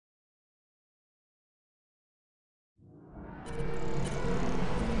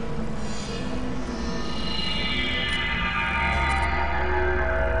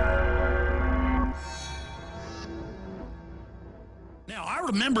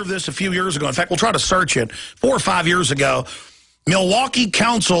remember this a few years ago. In fact, we'll try to search it. 4 or 5 years ago, Milwaukee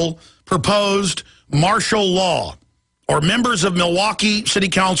Council proposed martial law, or members of Milwaukee City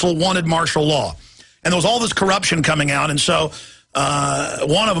Council wanted martial law. And there was all this corruption coming out, and so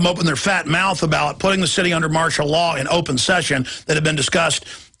one of them opened their fat mouth about putting the city under martial law in open session that had been discussed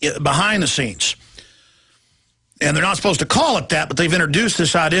behind the scenes. And they're not supposed to call it that, but they've introduced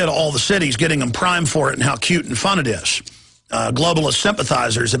this idea to all the cities, getting them primed for it and how cute and fun it is. Globalist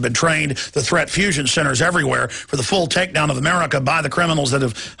sympathizers have been trained to threat fusion centers everywhere for the full takedown of America by the criminals that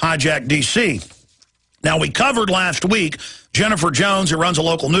have hijacked D.C. Now, we covered last week Jennifer Jones, who runs a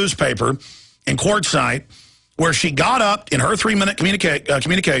local newspaper in Quartzsite, where she got up in her 3-minute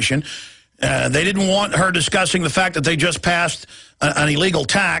communication. They didn't want her discussing the fact that they just passed an illegal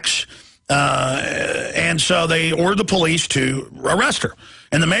tax, and so they ordered the police to arrest her.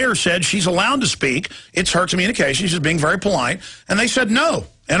 And the mayor said she's allowed to speak. It's her communication. She's being very polite. And they said no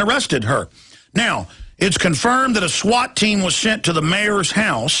and arrested her. Now, it's confirmed that a SWAT team was sent to the mayor's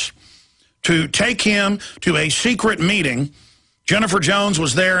house to take him to a secret meeting. Jennifer Jones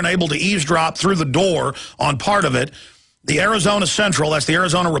was there and able to eavesdrop through the door on part of it. The Arizona Central, that's the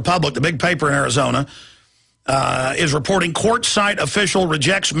Arizona Republic, the big paper in Arizona, is reporting Quartzsite official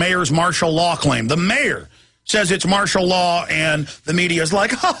rejects mayor's martial law claim. The mayor says it's martial law, and the media is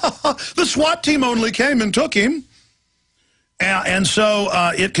like, ha, ha, ha, the SWAT team only came and took him. And so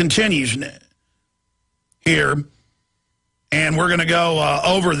it continues here, and we're going to go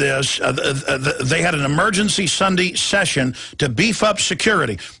over this. They had an emergency Sunday session to beef up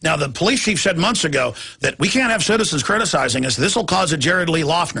security. Now, the police chief said months ago that we can't have citizens criticizing us. This will cause a Jared Lee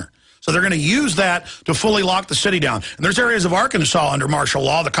Loughner. So they're going to use that to fully lock the city down. And there's areas of Arkansas under martial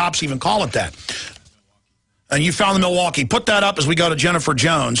law. The cops even call it that. And you found the Milwaukee. Put that up as we go to Jennifer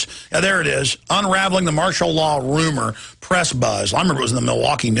Jones. Yeah, there it is. Unraveling the martial law rumor, press buzz. I remember it was in the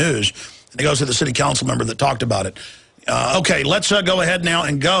Milwaukee News. And it goes to the city council member that talked about it. Okay, let's go ahead now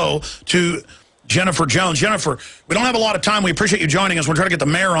and go to Jennifer Jones. Jennifer, we don't have a lot of time. We appreciate you joining us. We're trying to get the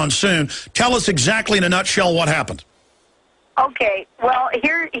mayor on soon. Tell us exactly in a nutshell what happened. Okay, well,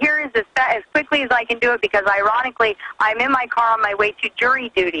 here is as quickly as I can do it, because ironically, I'm in my car on my way to jury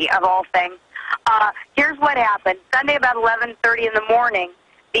duty, of all things. Here's what happened. Sunday about 11:30 in the morning,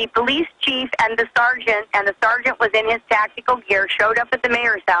 the police chief and the sergeant was in his tactical gear, showed up at the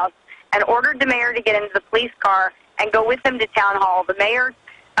mayor's house and ordered the mayor to get into the police car and go with him to town hall. The mayor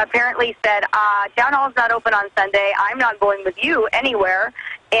apparently said, town hall's not open on Sunday. I'm not going with you anywhere.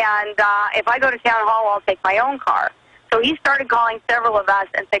 And if I go to town hall, I'll take my own car. So he started calling several of us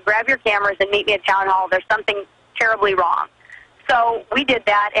and said, grab your cameras and meet me at town hall. There's something terribly wrong. So we did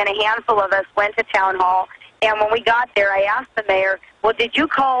that, and a handful of us went to town hall. And when we got there, I asked the mayor, well, did you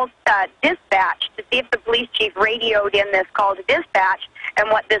call dispatch to see if the police chief radioed in this call to dispatch and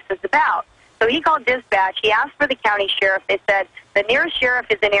what this is about? So he called dispatch. He asked for the county sheriff. They said the nearest sheriff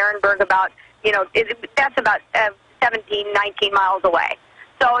is in Ehrenberg, about, that's about 17, 19 miles away.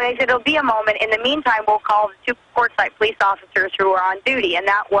 So they said, it'll be a moment. In the meantime, we'll call the 2 Quartzsite police officers who are on duty, and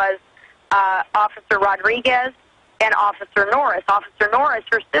that was Officer Rodriguez and Officer Norris. Officer Norris,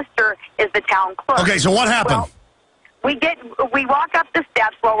 her sister, is the town clerk. Okay, so what happened? Well, we walk up the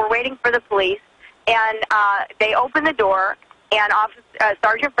steps while we're waiting for the police, and they open the door, and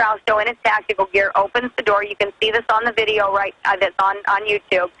Sergeant Frausto in his tactical gear opens the door. You can see this on the video that's on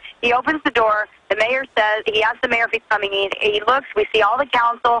YouTube. He opens the door. The mayor says, he asks the mayor if he's coming in. He looks, we see all the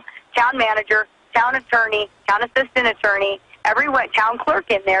council, town manager, town attorney, town assistant attorney, town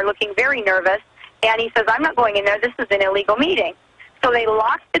clerk in there looking very nervous. And he says, I'm not going in there. This is an illegal meeting. So they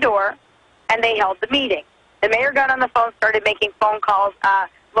locked the door, and they held the meeting. The mayor got on the phone, started making phone calls.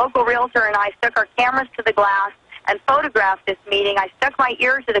 Local realtor and I stuck our cameras to the glass and photographed this meeting. I stuck my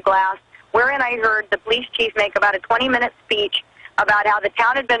ear to the glass, wherein I heard the police chief make about a 20-minute speech about how the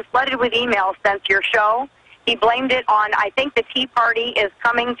town had been flooded with emails since your show. He blamed it on, I think the Tea Party is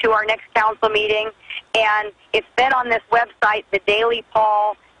coming to our next council meeting, and it's been on this website, the Daily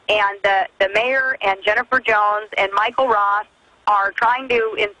Poll, and the mayor and Jennifer Jones and Michael Ross are trying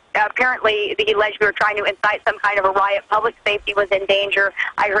to, apparently he alleged we were trying to incite some kind of a riot. Public safety was in danger.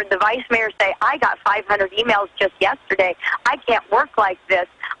 I heard the vice mayor say, I got 500 emails just yesterday. I can't work like this.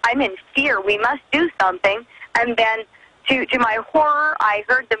 I'm in fear. We must do something. And then, to my horror, I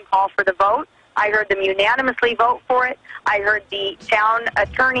heard them call for the vote. I heard them unanimously vote for it. I heard the town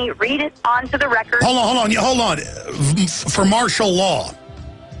attorney read it onto the record. Hold on. For martial law.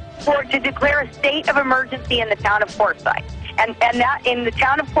 To declare a state of emergency in the town of Quartzsite. And that, in the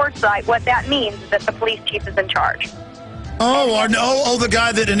town of Quartzsite, what that means is that the police chief is in charge. The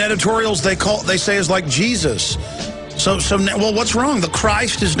guy that in editorials they say is like Jesus. Well, what's wrong? The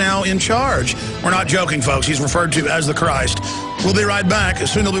Christ is now in charge. We're not joking, folks. He's referred to as the Christ. We'll be right back.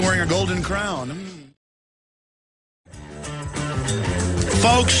 Soon he'll be wearing a golden crown.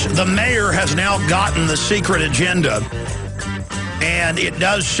 Folks, the mayor has now gotten the secret agenda. And it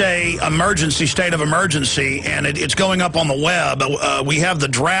does say emergency, state of emergency, and it's going up on the web. We have the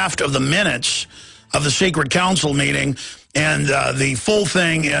draft of the minutes of the secret council meeting, and the full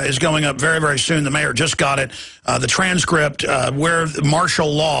thing is going up very, very soon. The mayor just got it. The transcript where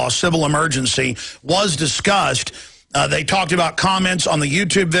martial law, civil emergency, was discussed. They talked about comments on the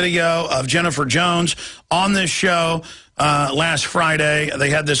YouTube video of Jennifer Jones on this show last Friday. They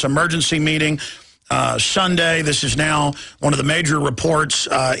had this emergency meeting. Sunday, this is now one of the major reports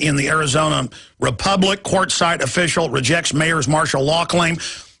in the Arizona Republic. Courtside official rejects mayor's martial law claim.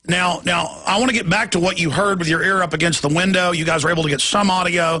 Now, I want to get back to what you heard with your ear up against the window. You guys were able to get some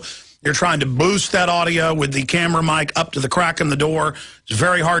audio. You're trying to boost that audio with the camera mic up to the crack in the door. It's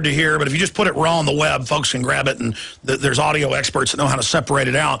very hard to hear, but if you just put it raw on the web, folks can grab it, and there's audio experts that know how to separate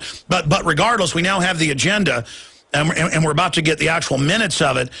it out. But regardless, we now have the agenda. And we're about to get the actual minutes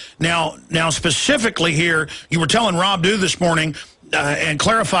of it. Now specifically here, you were telling Rob Dew this morning, and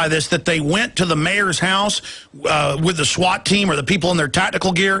clarify this, that they went to the mayor's house with the SWAT team or the people in their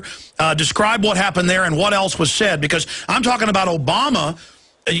tactical gear. Describe what happened there and what else was said, because I'm talking about Obama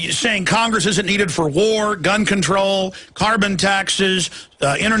saying Congress isn't needed for war, gun control, carbon taxes,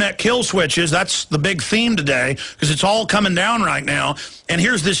 internet kill switches. That's the big theme today, because it's all coming down right now. And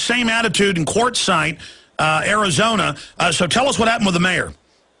here's this same attitude in Quartzsite, Arizona. So tell us what happened with the mayor.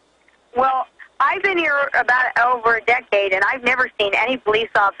 Well, I've been here about over a decade, and I've never seen any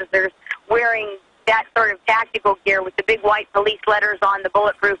police officers wearing that sort of tactical gear with the big white police letters on the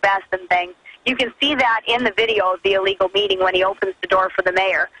bulletproof vest and things. You can see that in the video of the illegal meeting when he opens the door for the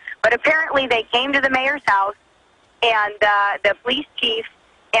mayor. But apparently they came to the mayor's house, and the police chief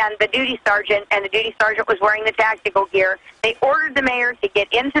and the duty sergeant was wearing the tactical gear. They ordered the mayor to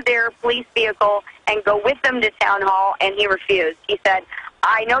get into their police vehicle and go with them to town hall, and he refused. He said,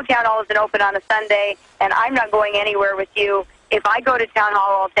 I know town hall isn't open on a Sunday, and I'm not going anywhere with you. If I go to town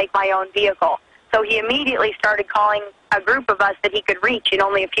hall, I'll take my own vehicle. So he immediately started calling a group of us that he could reach in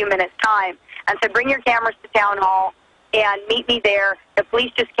only a few minutes' time and said, bring your cameras to town hall and meet me there. The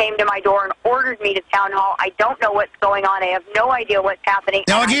police just came to my door and ordered me to town hall. I don't know what's going on. I have no idea what's happening.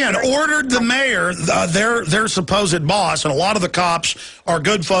 Now, again, ordered the mayor, their supposed boss, and a lot of the cops are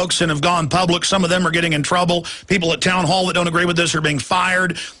good folks and have gone public. Some of them are getting in trouble. People at town hall that don't agree with this are being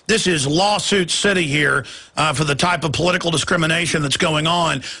fired. This is lawsuit city here for the type of political discrimination that's going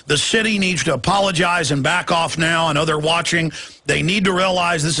on. The city needs to apologize and back off now. I know they're watching. They need to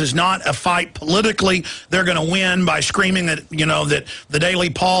realize this is not a fight politically. They're going to win by screaming that, that the Daily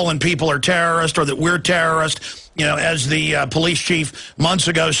Paul and people are terrorists, or that we're terrorists. As the police chief months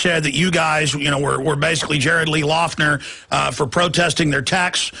ago said, that you guys, were basically Jared Lee Loughner for protesting their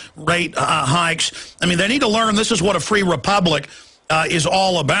tax rate hikes. I mean, they need to learn this is what a free republic is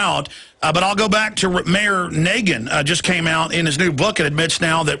all about. But I'll go back to Mayor Nagin. Just came out in his new book and admits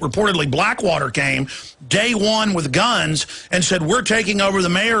now that reportedly Blackwater came day one with guns and said, we're taking over the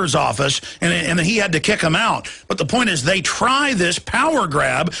mayor's office, and then he had to kick him out. But the point is, they try this power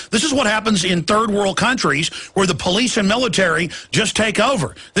grab. This is what happens in third world countries where the police and military just take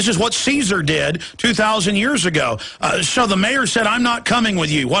over. This is what Caesar did 2,000 years ago. So the mayor said, I'm not coming with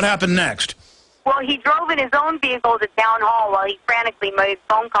you. What happened next? Well, he drove in his own vehicle to town hall while he frantically made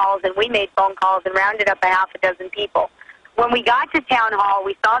phone calls, and we made phone calls and rounded up a half a dozen people. When we got to town hall,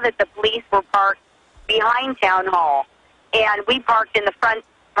 we saw that the police were parked behind town hall, and we parked in the front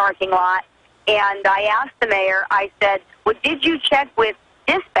parking lot. And I asked the mayor, I said, well, did you check with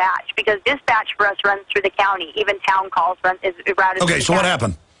dispatch? Because dispatch for us runs through the county. Even town calls is routed Okay, through so the what county.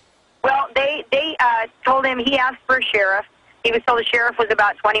 happened? Well, they told him he asked for a sheriff. He was told the sheriff was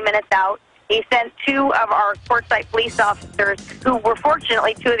about 20 minutes out. He sent two of our Quartzsite police officers, who were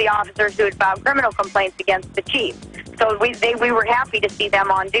fortunately two of the officers who had filed criminal complaints against the chief. So we were happy to see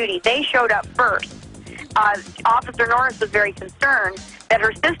them on duty. They showed up first. Officer Norris was very concerned that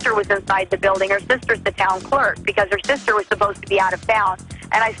her sister was inside the building. Her sister's the town clerk, because her sister was supposed to be out of town.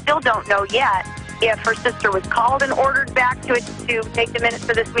 And I still don't know yet if her sister was called and ordered back to take the minutes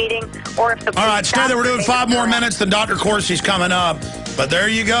for this meeting, or if the police... All right, stay there. We're doing 5 more minutes, then Dr. Corsi's coming up. But there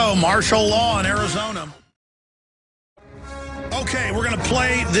you go, martial law in Arizona. Okay, we're going to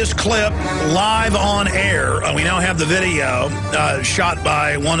play this clip live on air. We now have the video shot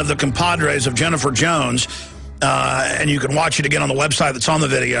by one of the compadres of Jennifer Jones, and you can watch it again on the website that's on the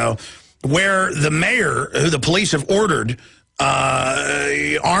video, where the mayor, who the police have ordered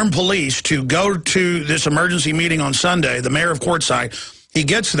armed police to go to this emergency meeting on Sunday, the mayor of Quartzsite. He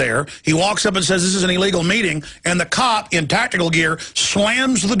gets there, he walks up and says this is an illegal meeting, and the cop in tactical gear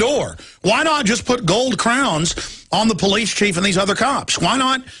slams the door. Why not just put gold crowns on the police chief and these other cops? Why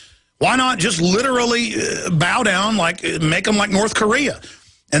not just literally bow down, like make them like North Korea?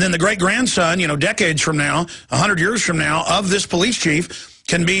 And then the great-grandson, decades from now, 100 years from now, of this police chief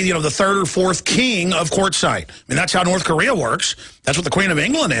can be, the third or fourth king of Quartzsite. I mean, that's how North Korea works. That's what the Queen of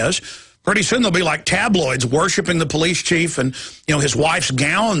England is. Pretty soon there'll be like tabloids worshiping the police chief and, his wife's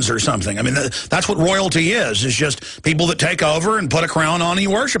gowns or something. I mean, that's what royalty is just people that take over and put a crown on and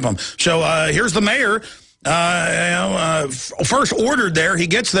you worship them. So here's the mayor, first ordered there. He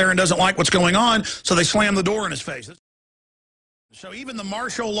gets there and doesn't like what's going on, so they slam the door in his face. So even the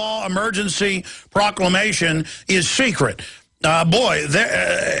martial law emergency proclamation is secret. Boy,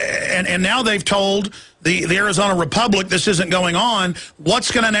 and now they've told the Arizona Republic this isn't going on.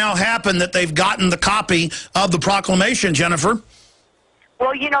 What's going to now happen that they've gotten the copy of the proclamation, Jennifer?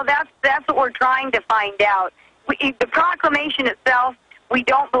 Well, that's what we're trying to find out. The proclamation itself, we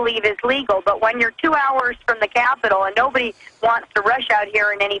don't believe is legal, but when you're 2 hours from the Capitol and nobody wants to rush out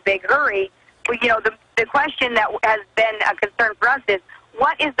here in any big hurry, the question that has been a concern for us is,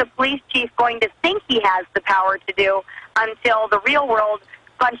 what is the police chief going to think he has the power to do until the real world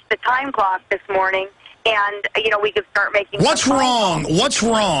punched the time clock this morning and, we could start making... What's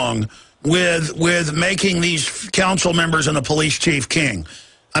wrong with making these council members and the police chief king?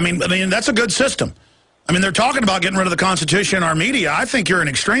 I mean, that's a good system. I mean, they're talking about getting rid of the Constitution in our media. I think you're an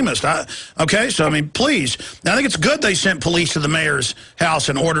extremist. Okay, so, please. I think it's good they sent police to the mayor's house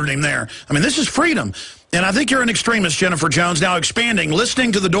and ordered him there. I mean, this is freedom. And I think you're an extremist, Jennifer Jones. Now, expanding,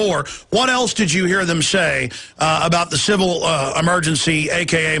 listening to the door, what else did you hear them say about the civil emergency,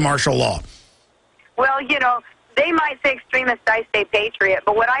 a.k.a. martial law? Well, they might say extremist, I say patriot.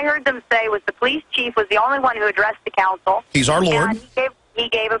 But what I heard them say was the police chief was the only one who addressed the council. He's our Lord. And he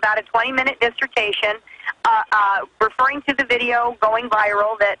gave about a 20-minute dissertation referring to the video going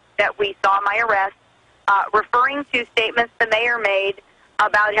viral that we saw my arrest, referring to statements the mayor made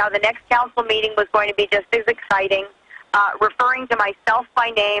about how the next council meeting was going to be just as exciting, referring to myself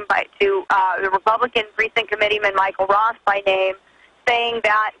by name, to the Republican Precinct Committeeman Michael Ross by name, saying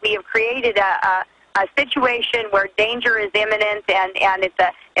that we have created a situation where danger is imminent and it's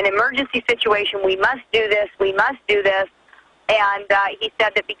an emergency situation. We must do this. We must do this. And he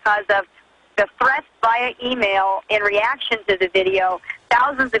said that because of the threats via email in reaction to the video,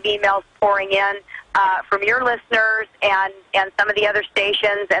 thousands of emails pouring in from your listeners and some of the other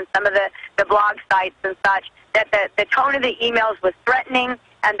stations and some of the blog sites and such, that the tone of the emails was threatening,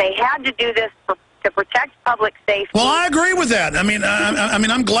 and they had to do this to protect public safety. Well, I agree with that. I mean,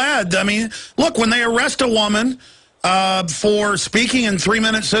 I'm glad. I mean, look, when they arrest a woman for speaking in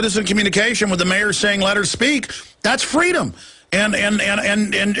 3-minute citizen communication with the mayor saying, let her speak, that's freedom. And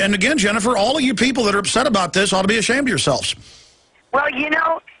again, Jennifer, all of you people that are upset about this ought to be ashamed of yourselves. Well,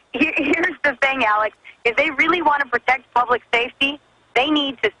 here's the thing, Alex. If they really want to protect public safety, they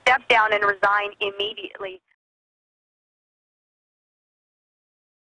need to step down and resign immediately.